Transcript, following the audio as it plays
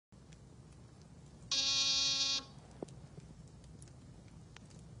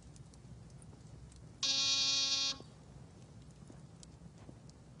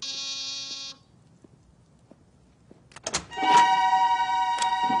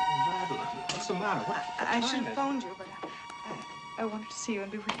matter? What I should have phoned you, but I wanted to see you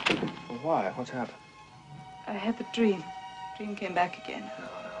and be with you. Well, why? What's happened? I had the dream. Dream came back again. No.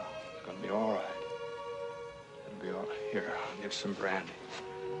 It's gonna be all right. It'll be all right. Here, I'll give you some brandy.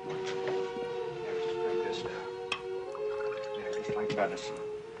 Here, just drink this down. Yeah, just like medicine.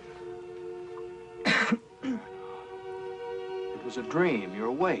 It was a dream. You're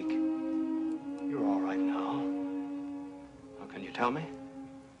awake. You're all right now. How can you tell me?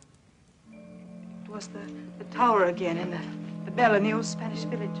 It was the tower again and the bell in the old Spanish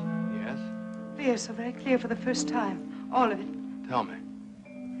village. Yes? Clear, so very clear for the first time. All of it. Tell me.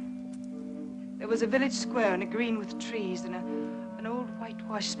 There was a village square and a green with trees and an old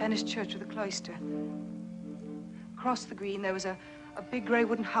whitewashed Spanish church with a cloister. Across the green, there was a big gray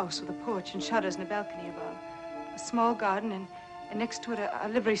wooden house with a porch and shutters and a balcony above. A small garden and next to it a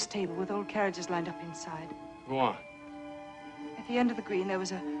livery stable with old carriages lined up inside. Go on. At the end of the green, there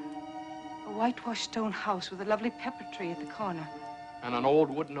was a whitewashed stone house with a lovely pepper tree at the corner. And an old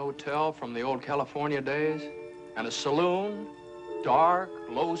wooden hotel from the old California days. And a saloon, dark,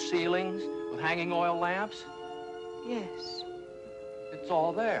 low ceilings with hanging oil lamps. Yes. It's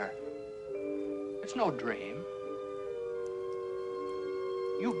all there. It's no dream.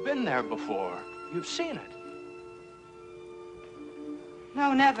 You've been there before. You've seen it.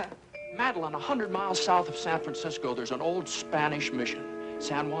 No, never. Madeline, 100 miles south of San Francisco, there's an old Spanish mission.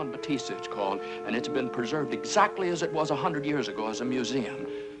 San Juan Bautista, it's called, and it's been preserved exactly as it was 100 years ago as a museum.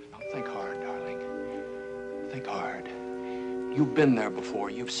 Now, think hard, darling. Think hard. You've been there before.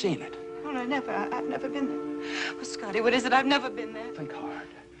 You've seen it. Oh, no, never. I've never been there. Oh, Scotty, what is it? I've never been there. Think hard.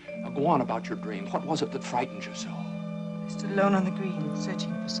 Now, go on about your dream. What was it that frightened you so? I stood alone on the green,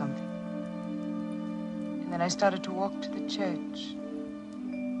 searching for something. And then I started to walk to the church.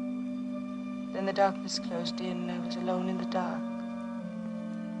 Then the darkness closed in, and I was alone in the dark.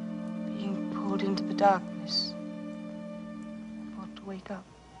 Being pulled into the darkness. I fought to wake up.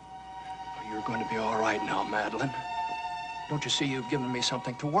 Well, you're going to be all right now, Madeline. Don't you see you've given me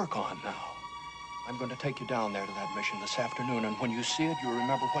something to work on now? I'm going to take you down there to that mission this afternoon, and when you see it, you'll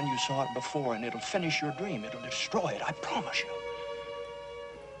remember when you saw it before, and it'll finish your dream. It'll destroy it, I promise you.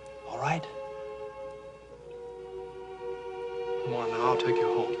 All right? Come on now, I'll take you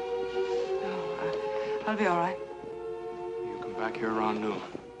home. I'll be all right. You come back here around noon.